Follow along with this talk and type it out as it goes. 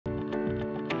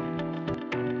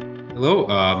Hello,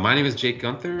 my name is Jake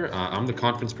Gunther. I'm the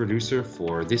conference producer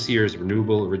for this year's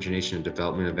Renewable Origination and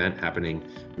Development event happening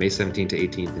May 17th to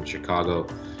 18th in Chicago.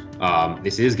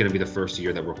 This is going to be the first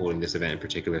year that we're holding this event in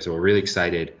particular, so we're really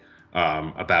excited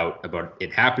about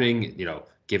it happening.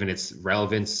 Given its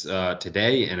relevance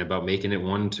today, and about making it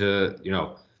one to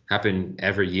happen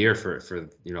every year for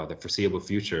the foreseeable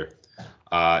future.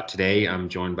 Today, I'm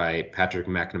joined by Patrick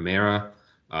McNamara.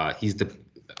 He's the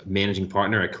managing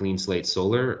partner at Clean Slate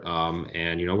Solar.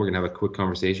 And we're gonna have a quick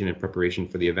conversation in preparation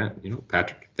for the event.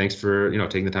 Patrick, thanks for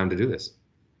taking the time to do this.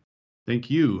 Thank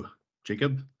you,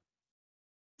 Jacob.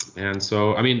 And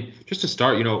so, I mean, just to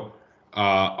start,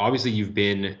 obviously you've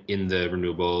been in the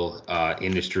renewable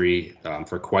industry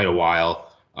for quite a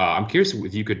while. I'm curious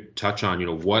if you could touch on,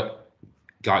 what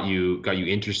got you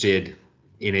interested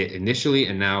in it initially,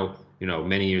 and now,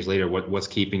 many years later, what's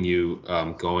keeping you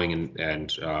going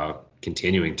and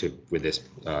continuing with this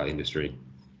industry?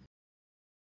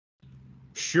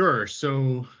 Sure.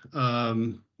 So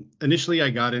initially, I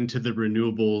got into the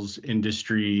renewables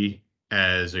industry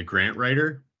as a grant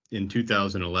writer in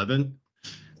 2011.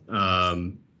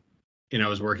 And I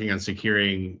was working on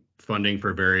securing funding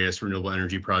for various renewable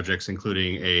energy projects,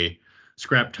 including a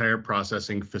scrap tire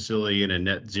processing facility and a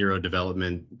net zero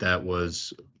development that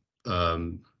was,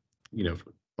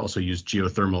 also used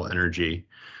geothermal energy.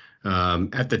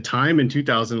 At the time in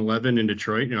 2011 in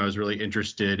Detroit, I was really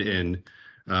interested in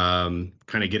kind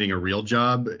of getting a real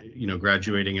job,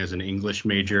 graduating as an English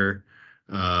major,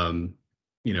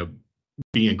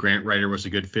 being a grant writer was a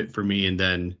good fit for me. And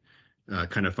then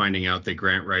kind of finding out that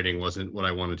grant writing wasn't what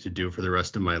I wanted to do for the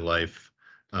rest of my life.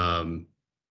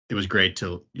 It was great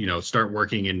to, start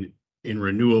working in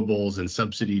renewables and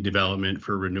subsidy development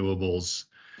for renewables.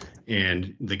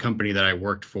 And the company that I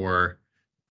worked for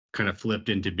kind of flipped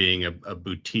into being a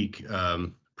boutique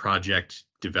project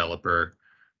developer.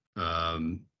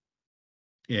 And,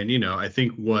 I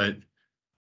think what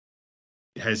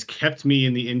has kept me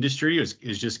in the industry is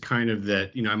just kind of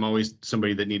that, I'm always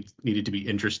somebody that needed to be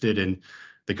interested in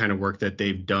the kind of work that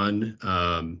they've done.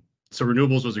 So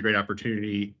renewables was a great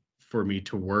opportunity for me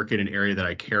to work in an area that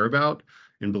I care about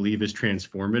and believe is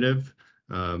transformative.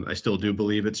 I still do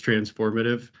believe it's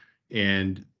transformative,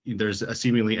 and there's a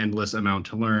seemingly endless amount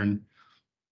to learn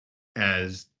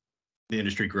as the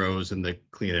industry grows and the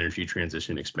clean energy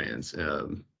transition expands.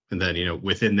 And then,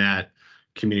 within that,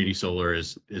 community solar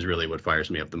is really what fires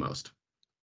me up the most.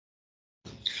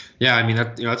 Yeah, I mean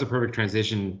that's a perfect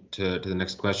transition to the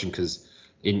next question, because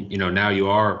now you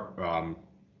are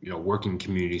working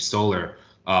community solar,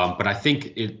 but I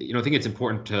think it's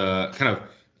important to kind of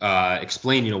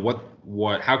explain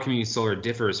how community solar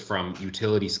differs from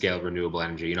utility scale renewable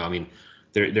energy. I mean,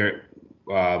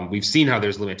 we've seen how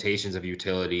there's limitations of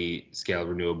utility scale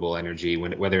renewable energy,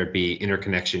 whether it be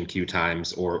interconnection queue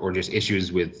times or just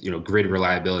issues with grid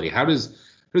reliability. How does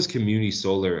community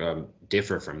solar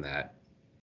differ from that?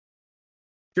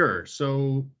 Sure.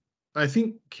 So I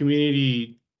think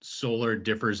community solar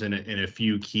differs in a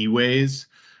few key ways.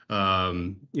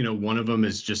 One of them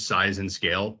is just size and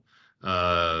scale.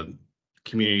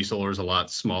 Community solar is a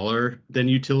lot smaller than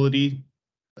utility,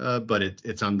 but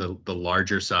it's on the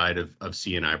larger side of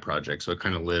C&I projects. So it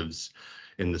kind of lives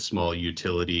in the small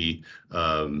utility,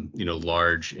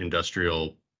 large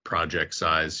industrial project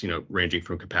size, ranging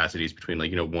from capacities between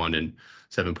 1 and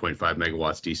 7.5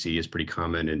 megawatts DC is pretty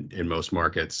common in most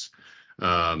markets.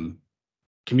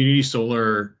 Community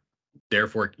solar,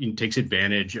 therefore, takes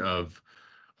advantage of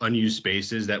unused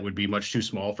spaces that would be much too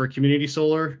small for community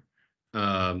solar,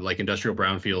 like industrial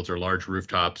brownfields or large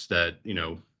rooftops that,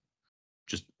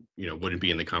 just, wouldn't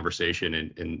be in the conversation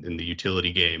in the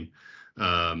utility game.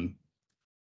 And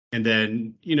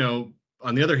then,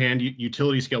 on the other hand,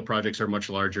 utility scale projects are much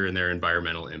larger in their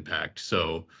environmental impact.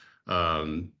 So,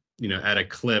 at a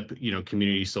clip,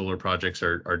 community solar projects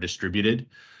are distributed.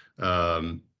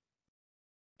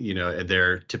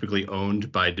 They're typically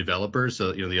owned by developers.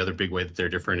 So, the other big way that they're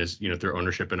different is, through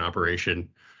ownership and operation.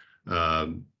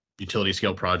 Utility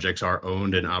scale projects are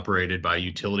owned and operated by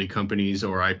utility companies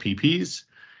or IPPs.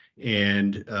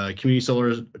 And community solar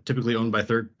is typically owned by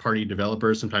third-party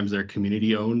developers. Sometimes they're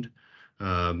community owned,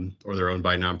 or they're owned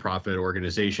by nonprofit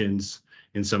organizations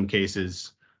in some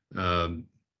cases. And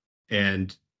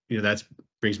that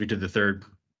brings me to the third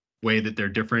way that they're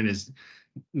different is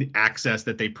the access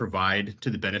that they provide to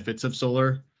the benefits of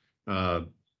solar.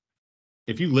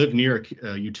 If you live near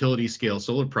a utility scale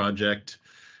solar project,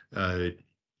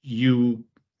 you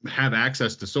have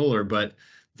access to solar, but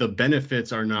the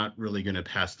benefits are not really going to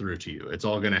pass through to you. It's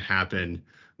all going to happen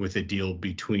with a deal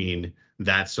between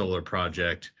that solar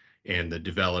project and the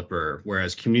developer,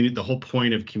 whereas the whole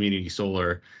point of community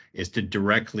solar is to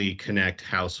directly connect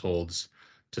households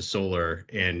to solar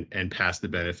and pass the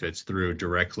benefits through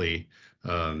directly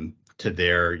to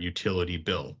their utility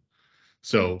bill.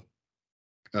 So,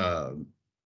 I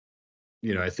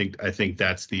think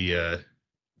that's the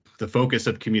focus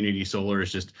of community solar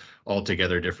is just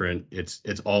altogether different. It's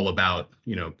all about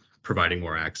providing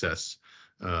more access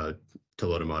to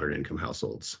low to moderate income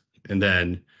households. And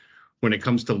then when it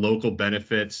comes to local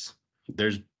benefits,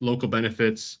 there's local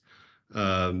benefits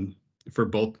for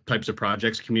both types of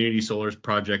projects. Community solar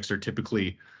projects are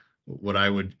typically what I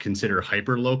would consider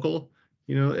hyper local,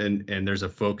 and there's a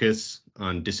focus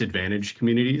on disadvantaged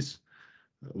communities,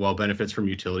 while benefits from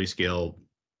utility scale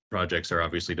projects are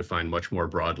obviously defined much more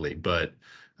broadly. But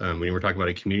when we're talking about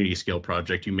a community scale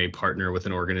project, you may partner with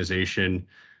an organization,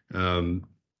 in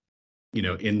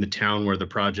the town where the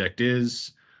project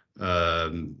is.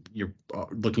 You're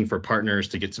looking for partners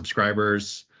to get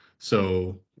subscribers.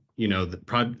 So,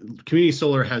 community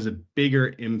solar has a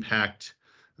bigger impact,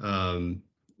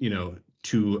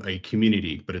 to a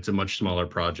community, but it's a much smaller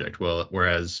project. Well,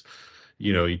 whereas,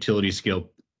 utility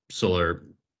scale solar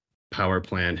power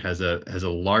plant has a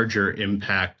larger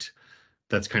impact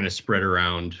that's kind of spread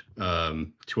around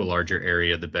to a larger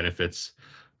area. The benefits,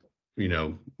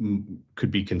 could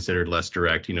be considered less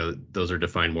direct. Those are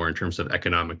defined more in terms of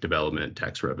economic development,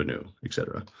 tax revenue, et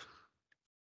cetera.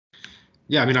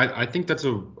 Yeah, I mean, I think that's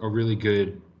a really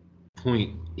good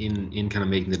point in kind of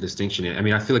making the distinction. I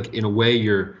mean, I feel like in a way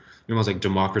you're almost like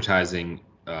democratizing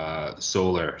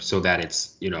solar so that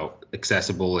it's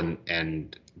accessible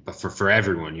and but for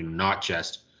everyone, not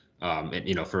just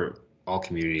for all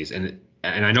communities. And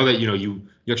I know that you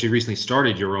actually recently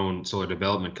started your own solar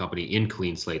development company in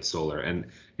Clean Slate Solar, and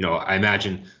I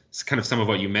imagine it's kind of some of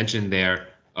what you mentioned there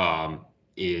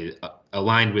is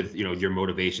aligned with your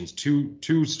motivations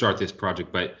to start this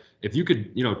project. But if you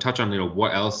could touch on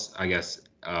what else, I guess,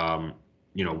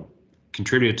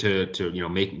 contributed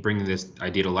to bringing this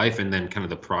idea to life, and then kind of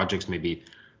the projects maybe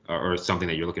or something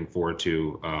that you're looking forward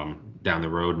to down the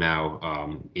road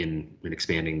now in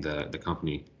expanding the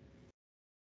company.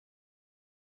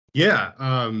 Yeah,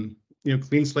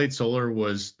 Clean Slate Solar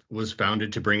was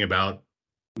founded to bring about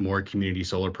more community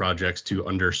solar projects to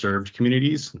underserved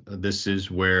communities. This is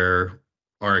where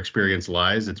our experience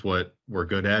lies. It's what we're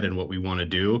good at and what we want to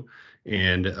do.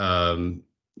 And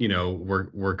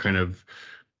we're kind of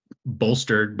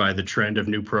bolstered by the trend of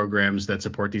new programs that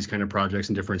support these kind of projects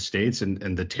in different states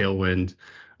and the tailwind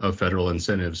of federal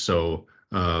incentives. So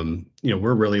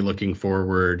we're really looking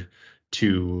forward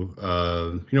to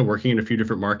working in a few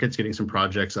different markets, getting some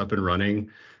projects up and running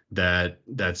that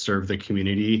serve the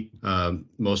community.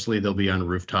 Mostly they'll be on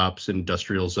rooftops,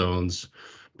 industrial zones,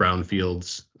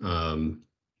 brownfields,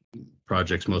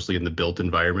 projects mostly in the built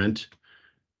environment.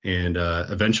 And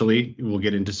eventually we'll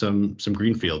get into some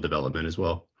greenfield development as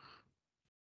well.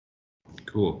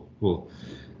 Cool.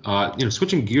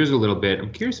 Switching gears a little bit,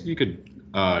 I'm curious if you could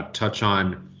touch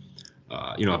on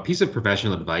a piece of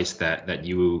professional advice that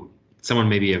someone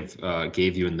maybe have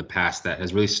gave you in the past that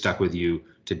has really stuck with you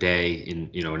today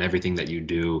in everything that you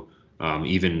do,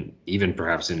 even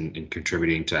perhaps in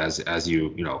contributing to as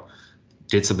you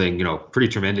did something pretty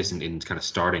tremendous in kind of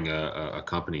starting a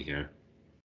company here.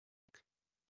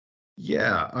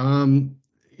 Yeah,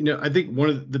 I think one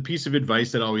of the piece of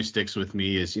advice that always sticks with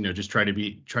me is just try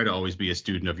to always be a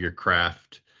student of your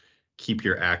craft, keep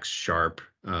your axe sharp.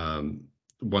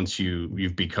 Once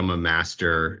you've become a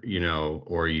master,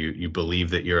 or you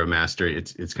believe that you're a master,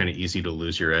 it's kind of easy to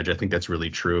lose your edge. I think that's really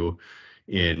true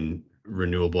in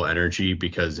renewable energy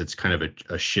because it's kind of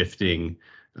a shifting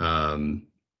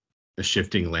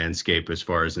landscape as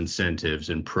far as incentives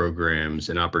and programs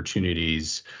and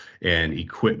opportunities and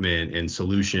equipment and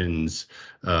solutions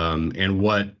and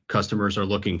what customers are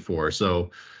looking for.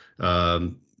 So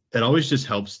it always just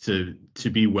helps to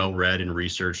be well read and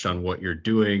researched on what you're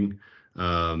doing.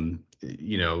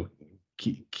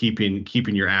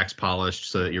 Keeping your axe polished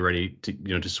so that you're ready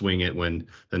to swing it when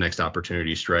the next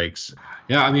opportunity strikes.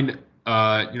 Yeah, I mean,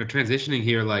 transitioning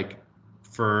here, like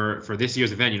for this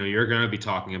year's event, you're going to be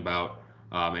talking about,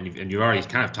 and you've already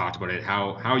kind of talked about it,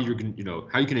 how you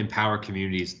can empower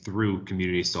communities through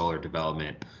community solar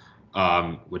development,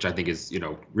 which I think is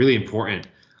really important.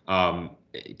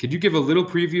 Could you give a little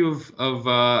preview of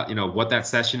what that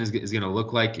session is going to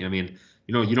look like? I mean,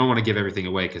 you don't want to give everything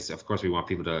away because of course we want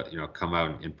people to come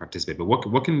out and participate. But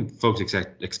what can folks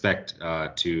expect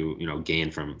to gain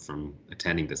from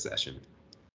attending this session?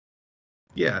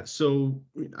 Yeah, so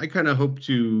I kind of hope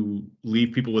to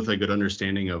leave people with a good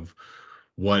understanding of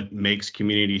what makes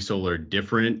community solar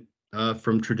different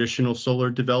from traditional solar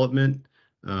development.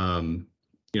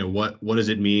 What does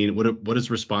it mean? What does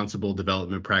responsible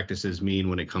development practices mean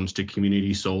when it comes to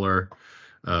community solar?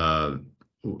 And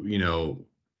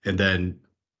then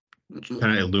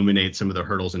kind of illuminate some of the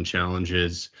hurdles and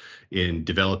challenges in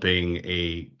developing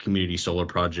a community solar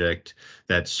project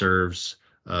that serves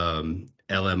LMI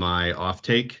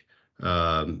offtake.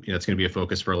 It's going to be a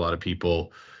focus for a lot of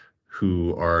people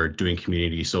who are doing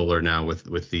community solar now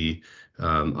with the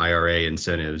IRA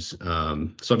incentives.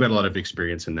 So I've got a lot of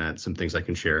experience in that, some things I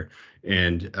can share.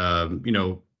 And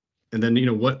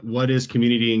then what is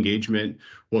community engagement?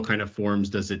 What kind of forms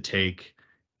does it take?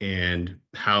 And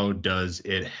how does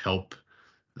it help,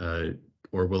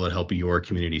 or will it help your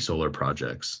community solar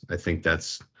projects? I think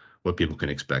that's what people can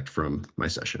expect from my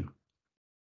session.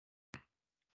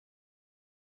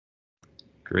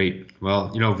 Great. Well,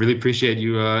 really appreciate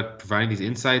you providing these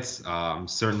insights. I'm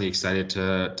certainly excited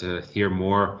to hear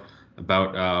more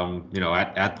about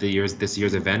at this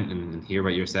year's event and hear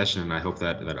about your session. And I hope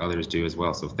that others do as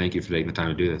well. So thank you for taking the time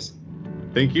to do this.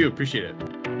 Thank you. Appreciate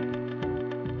it.